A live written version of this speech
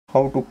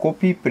how to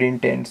copy,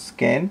 print and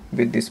scan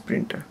with this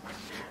printer.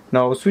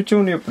 Now switch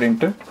on your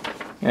printer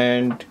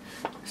and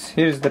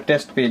here is the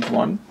test page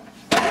 1.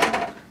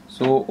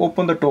 So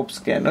open the top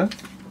scanner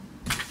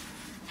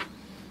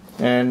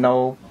and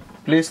now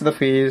place the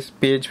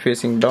page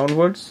facing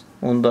downwards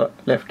on the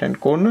left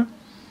hand corner.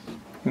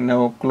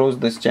 Now close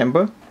this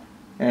chamber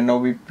and now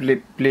we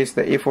place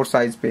the A4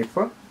 size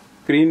paper.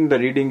 Screen, the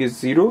reading is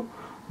 0.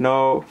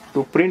 Now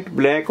to print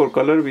black or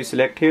color, we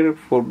select here.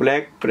 For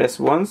black, press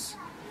once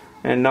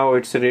and now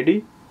it's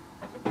ready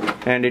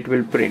and it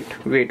will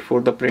print. Wait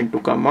for the print to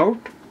come out.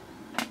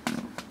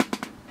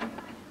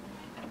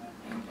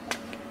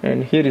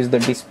 And here is the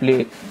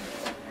display.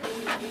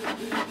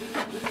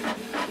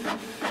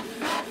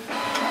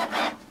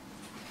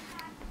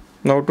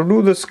 Now to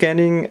do the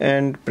scanning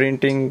and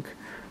printing,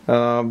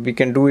 we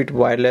can do it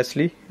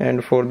wirelessly,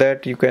 and for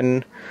that you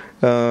can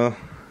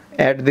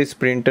add this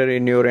printer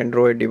in your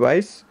Android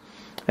device,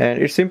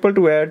 and it's simple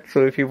to add.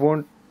 So if you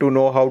want to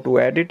know how to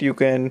add it, you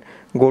can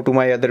go to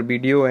my other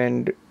video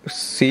and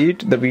see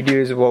it. The video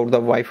is about the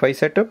Wi-Fi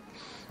setup.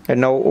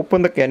 And now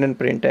open the Canon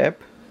Print app.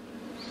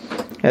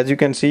 As you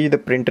can see, the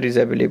printer is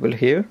available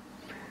here,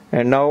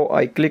 and now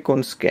I click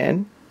on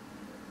scan.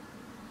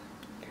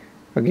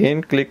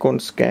 Again click on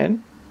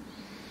scan.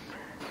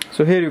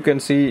 So here you can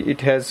see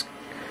it has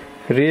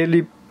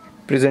really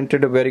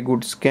presented a very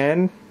good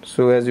scan.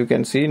 So as you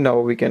can see, now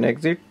we can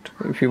exit.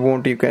 If you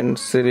want, you can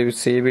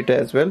save it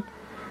as well.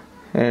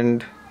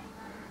 And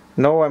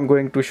now I'm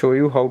going to show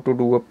you how to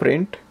do a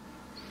print.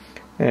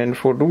 And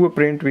for do a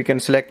print, we can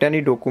select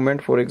any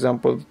document, for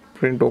example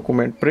print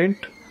document, print,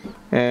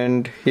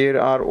 and here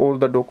are all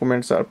the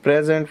documents are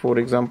present. For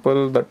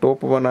example, the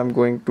top one I'm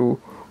going to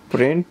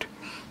print,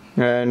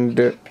 and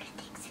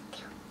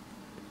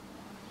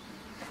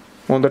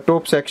on the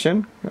top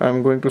section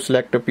I'm going to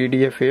select a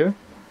PDF here,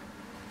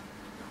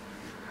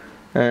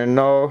 and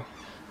now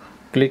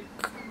click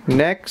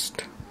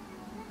next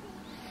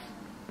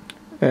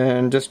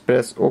and just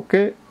press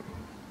OK,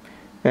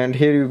 and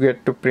here you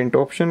get to print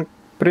option,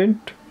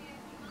 print,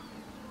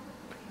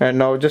 and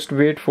now just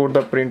wait for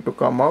the print to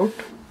come out.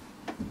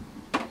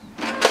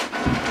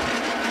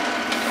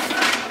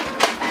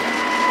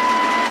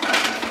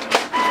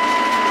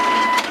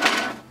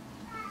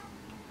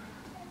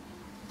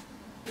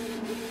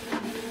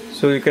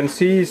 So you can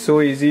see it's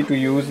so easy to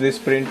use this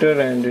printer,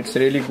 and it's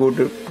really good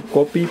to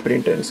copy,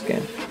 print and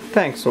scan.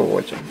 Thanks for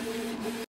watching.